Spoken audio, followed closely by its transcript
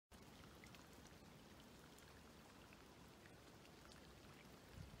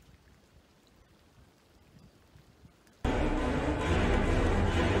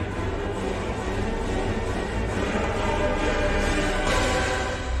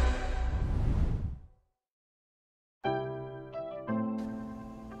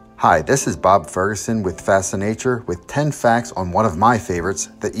Hi, this is Bob Ferguson with Fascinature with 10 facts on one of my favorites,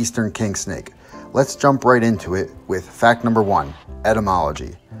 the Eastern Kingsnake. Let's jump right into it with fact number 1,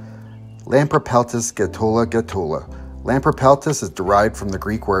 etymology. Lampropeltis getula. Lampropeltis is derived from the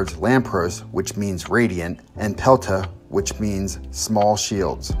Greek words lampros, which means radiant, and pelta, which means small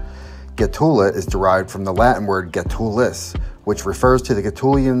shields. Getula is derived from the Latin word getulis, which refers to the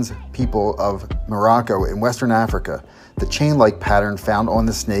Getulians people of Morocco in Western Africa. The chain-like pattern found on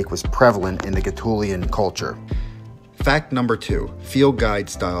the snake was prevalent in the Getulian culture. Fact number 2, field guide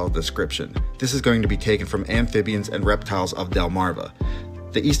style description. This is going to be taken from Amphibians and Reptiles of Delmarva.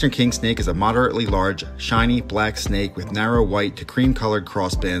 The Eastern Kingsnake is a moderately large, shiny black snake with narrow white to cream-colored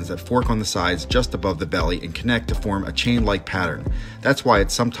crossbands that fork on the sides just above the belly and connect to form a chain-like pattern. That's why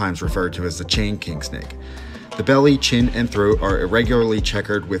it's sometimes referred to as the chain kingsnake. The belly, chin, and throat are irregularly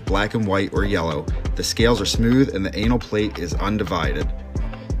checkered with black and white or yellow. The scales are smooth and the anal plate is undivided.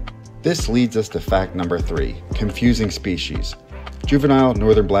 This leads us to fact number 3, confusing species. Juvenile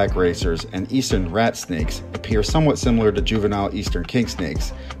northern black racers and eastern rat snakes appear somewhat similar to juvenile eastern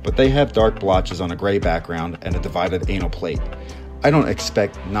kingsnakes, but they have dark blotches on a gray background and a divided anal plate. I don't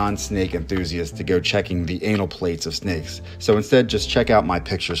expect non-snake enthusiasts to go checking the anal plates of snakes, so instead just check out my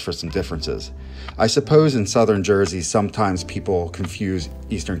pictures for some differences. I suppose in southern Jersey sometimes people confuse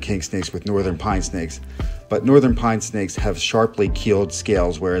eastern kingsnakes with northern pine snakes, but northern pine snakes have sharply keeled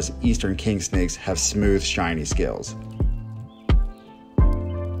scales, whereas eastern kingsnakes have smooth, shiny scales.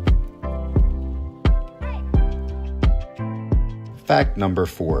 Fact number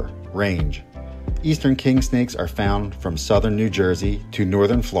 4, range. Eastern kingsnakes are found from southern New Jersey to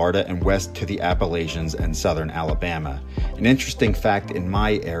northern Florida and west to the Appalachians and southern Alabama. An interesting fact in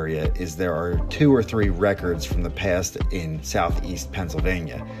my area is there are 2 or 3 records from the past in southeast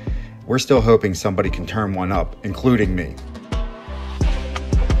Pennsylvania. We're still hoping somebody can turn one up, including me.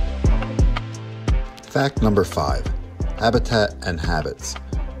 Fact number 5, habitat and habits.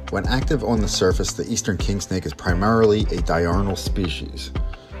 When active on the surface, the Eastern kingsnake is primarily a diurnal species.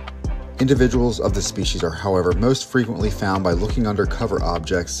 Individuals of the species are, however, most frequently found by looking under cover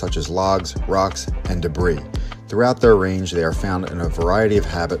objects such as logs, rocks, and debris. Throughout their range, they are found in a variety of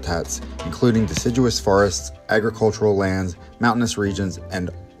habitats, including deciduous forests, agricultural lands, mountainous regions, and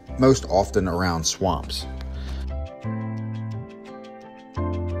most often around swamps.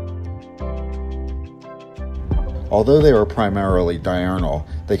 Although they are primarily diurnal,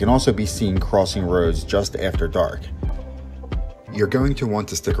 they can also be seen crossing roads just after dark. You're going to want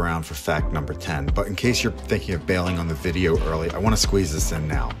to stick around for fact number 10, but in case you're thinking of bailing on the video early, I want to squeeze this in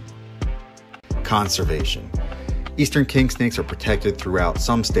now. Conservation. Eastern kingsnakes are protected throughout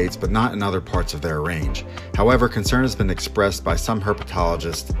some states, but not in other parts of their range. However, concern has been expressed by some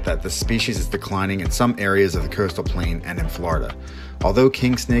herpetologists that the species is declining in some areas of the coastal plain and in Florida. Although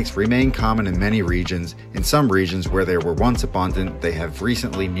kingsnakes remain common in many regions, in some regions where they were once abundant, they have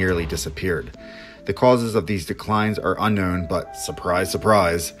recently nearly disappeared. The causes of these declines are unknown, but surprise,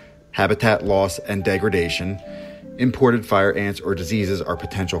 surprise, habitat loss and degradation, imported fire ants, or diseases are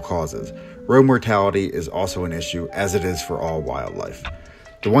potential causes. Roe mortality is also an issue, as it is for all wildlife.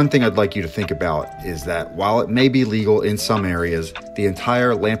 The one thing I'd like you to think about is that while it may be legal in some areas, the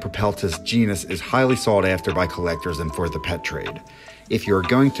entire Lampropeltis genus is highly sought after by collectors and for the pet trade. If you're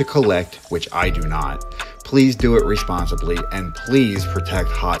going to collect, which I do not, please do it responsibly, and please protect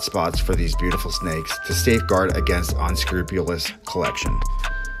hotspots for these beautiful snakes to safeguard against unscrupulous collection.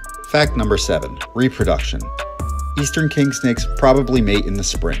 Fact number 7, reproduction. Eastern kingsnakes probably mate in the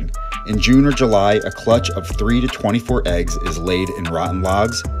spring. In June or July, a clutch of 3 to 24 eggs is laid in rotten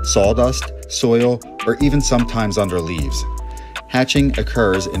logs, sawdust, soil, or even sometimes under leaves. Hatching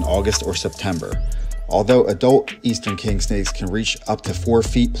occurs in August or September. Although adult Eastern kingsnakes can reach up to 4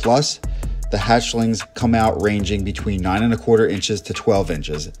 feet plus, the hatchlings come out ranging between 9¼ inches to 12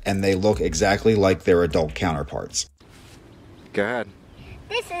 inches, and they look exactly like their adult counterparts. Go ahead.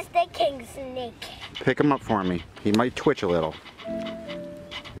 This is the kingsnake. Pick him up for me. He might twitch a little.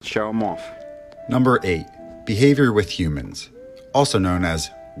 Show him off. Number 8, behavior with humans, also known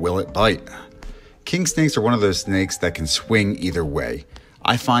as will it bite. Kingsnakes are one of those snakes that can swing either way.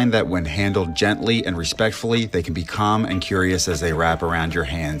 I find that when handled gently and respectfully, they can be calm and curious as they wrap around your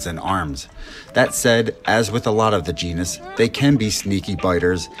hands and arms. That said, as with a lot of the genus, they can be sneaky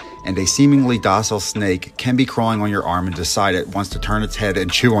biters, and a seemingly docile snake can be crawling on your arm and decide it wants to turn its head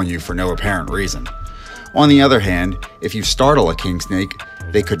and chew on you for no apparent reason. On the other hand, if you startle a kingsnake,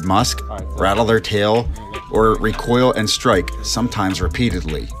 they could musk, rattle their tail, or recoil and strike, sometimes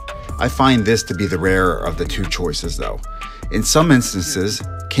repeatedly. I find this to be the rarer of the two choices though. In some instances,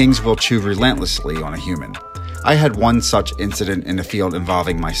 kings will chew relentlessly on a human. I had one such incident in the field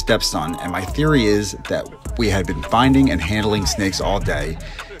involving my stepson, and my theory is that we had been finding and handling snakes all day,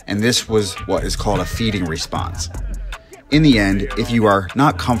 and this was what is called a feeding response. In the end, if you are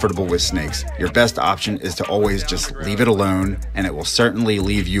not comfortable with snakes, your best option is to always just leave it alone, and it will certainly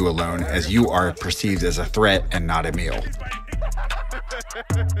leave you alone as you are perceived as a threat and not a meal.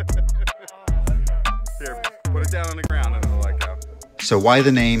 Here, put it down on the ground and it'll let go. So why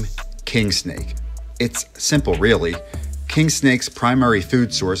the name kingsnake? It's simple, really. Kingsnake's primary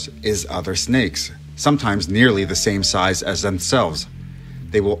food source is other snakes, sometimes nearly the same size as themselves.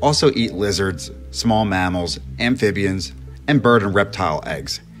 They will also eat lizards, small mammals, amphibians, and bird and reptile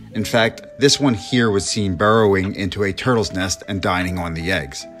eggs. In fact, this one here was seen burrowing into a turtle's nest and dining on the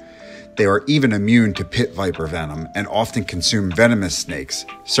eggs. They are even immune to pit viper venom and often consume venomous snakes,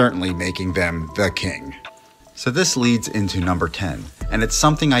 certainly making them the king. So this leads into number 10, and it's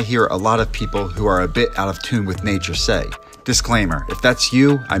something I hear a lot of people who are a bit out of tune with nature say. Disclaimer, if that's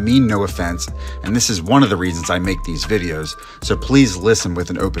you, I mean no offense, and this is one of the reasons I make these videos, so please listen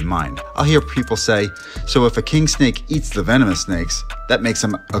with an open mind. I'll hear people say, so if a king snake eats the venomous snakes, that makes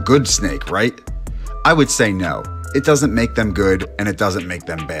him a good snake, right? I would say no. It doesn't make them good, and it doesn't make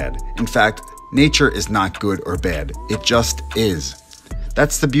them bad. In fact, nature is not good or bad. It just is.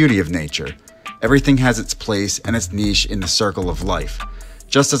 That's the beauty of nature. Everything has its place and its niche in the circle of life.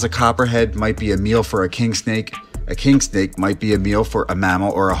 Just as a copperhead might be a meal for a king snake might be a meal for a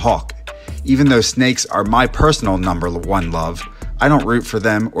mammal or a hawk. Even though snakes are my personal number one love, I don't root for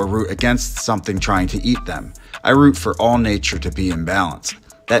them or root against something trying to eat them. I root for all nature to be in balance.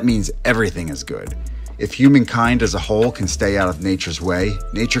 That means everything is good. If humankind as a whole can stay out of nature's way,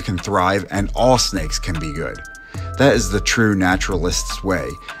 nature can thrive and all snakes can be good. That is the true naturalist's way,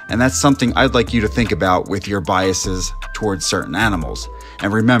 and that's something I'd like you to think about with your biases towards certain animals.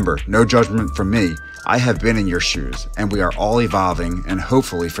 And remember, no judgment from me. I have been in your shoes, and we are all evolving, and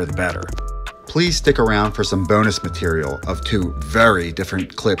hopefully for the better. Please stick around for some bonus material of 2 very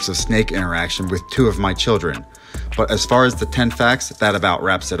different clips of snake interaction with 2 of my children. But as far as the 10 facts, that about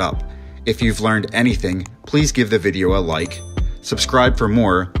wraps it up. If you've learned anything, please give the video a like, subscribe for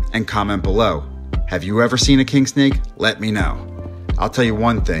more, and comment below. Have you ever seen a king snake? Let me know. I'll tell you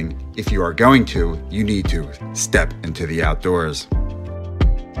one thing, if you are going to, you need to step into the outdoors.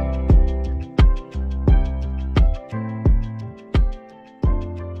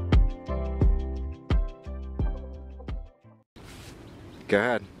 Go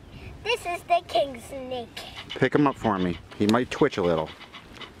ahead. This is the kingsnake. Pick him up for me. He might twitch a little.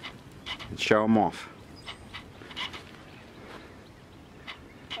 And show him off.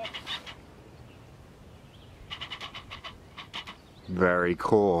 Very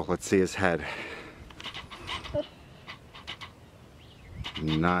cool. Let's see his head.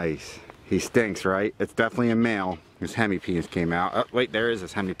 Nice. He stinks, right? It's definitely a male. His hemipenis came out. Oh, wait, there is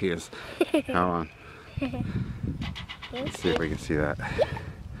his hemipenis. Hold on. Let's see if we can see that.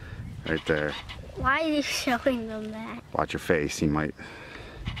 Right there. Why are you showing them that? Watch your face. He might.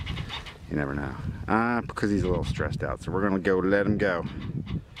 You never know. Because he's a little stressed out. So we're going to go let him go.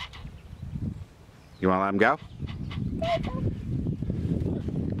 You want to let him go?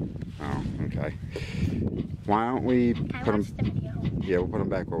 Oh, okay. Why don't we put him... Yeah, we'll put him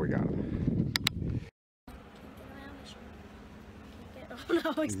back where we got him. Oh,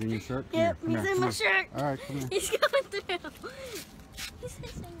 no, He's in your shirt? Yep, he's in my shirt. Alright, come here. He's coming through. He's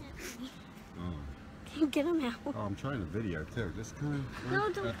hissing at me. Can you get him out? Oh, I'm trying to video too. Just kind of... No,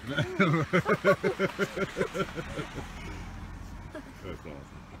 don't. That's awesome.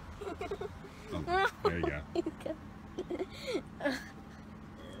 Oh, there you go.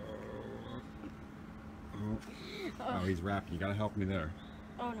 Oh, he's wrapping. You gotta help me there.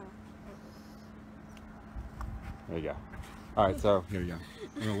 Oh no. There you go. Alright, so here you go.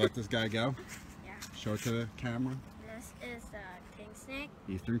 I'm gonna let this guy go. Yeah. Show it to the camera. This is the kingsnake.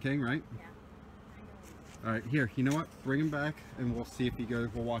 Eastern King, right? Yeah. Alright, here, you know what? Bring him back and we'll see if he goes.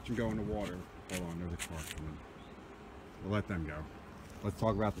 We'll watch him go in the water. Hold on, there's a car coming. We'll let them go. Let's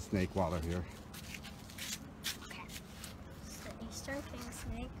talk about the snake while they're here. Okay. It's the Eastern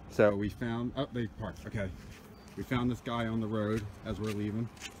Kingsnake. So we found, oh, they parked, okay. We found this guy on the road as we're leaving.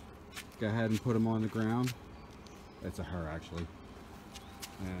 Go ahead and put him on the ground. It's a her, actually.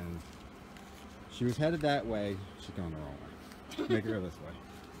 And she was headed that way. She's going the wrong way. Make her go this way.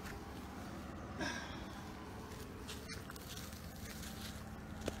 There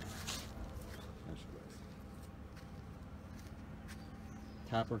she goes.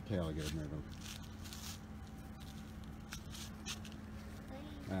 Tap her tail again, there we go.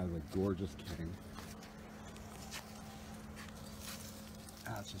 That is a gorgeous king.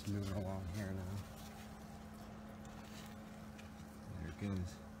 It's just moving along here now.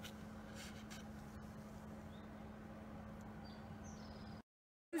 goes.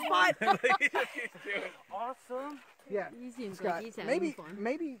 Awesome. Yeah. He seems Scott, like he's having fun.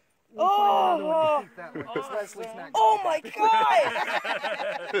 maybe we'll find another one to keep that way. Because Leslie's not Oh my god!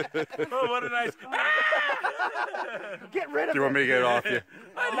 Oh, what a nice. Get rid of Do you want me to get it off you?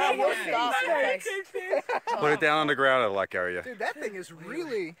 No, we'll stop. Put it down on the ground and let go of you. Dude, that thing is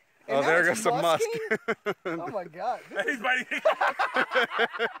really... Oh, and there now goes it's some musk. Oh my god. He's biting.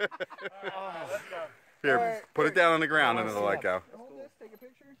 Here, put it down on the ground and it'll let go. Hold this, take a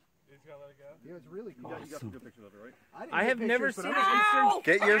picture. He's gotta let it go. Yeah, it's really cool. You got some good pictures of it, right? I have never seen an Eastern.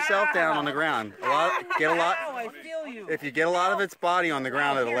 Get yourself down on the ground. Get a lot. Ow, I feel you. If you get a lot of its body on the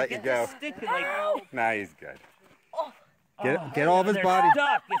ground, it'll let you go. Stick it like. Nah, he's good. Get all of his body.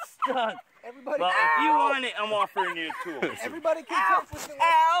 Stuck. It's stuck. Everybody, Well, if you want it, I'm offering you a tool. everybody can touch with the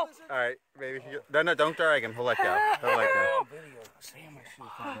Ow! All right, maybe. No, don't drag him. He'll let go. He'll let go. Sam, I should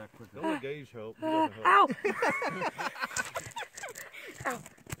have that quick. Don't let Gage help. He doesn't help. Ow!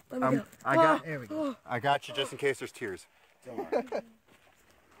 Let me go. I got you just in case there's tears. Don't worry.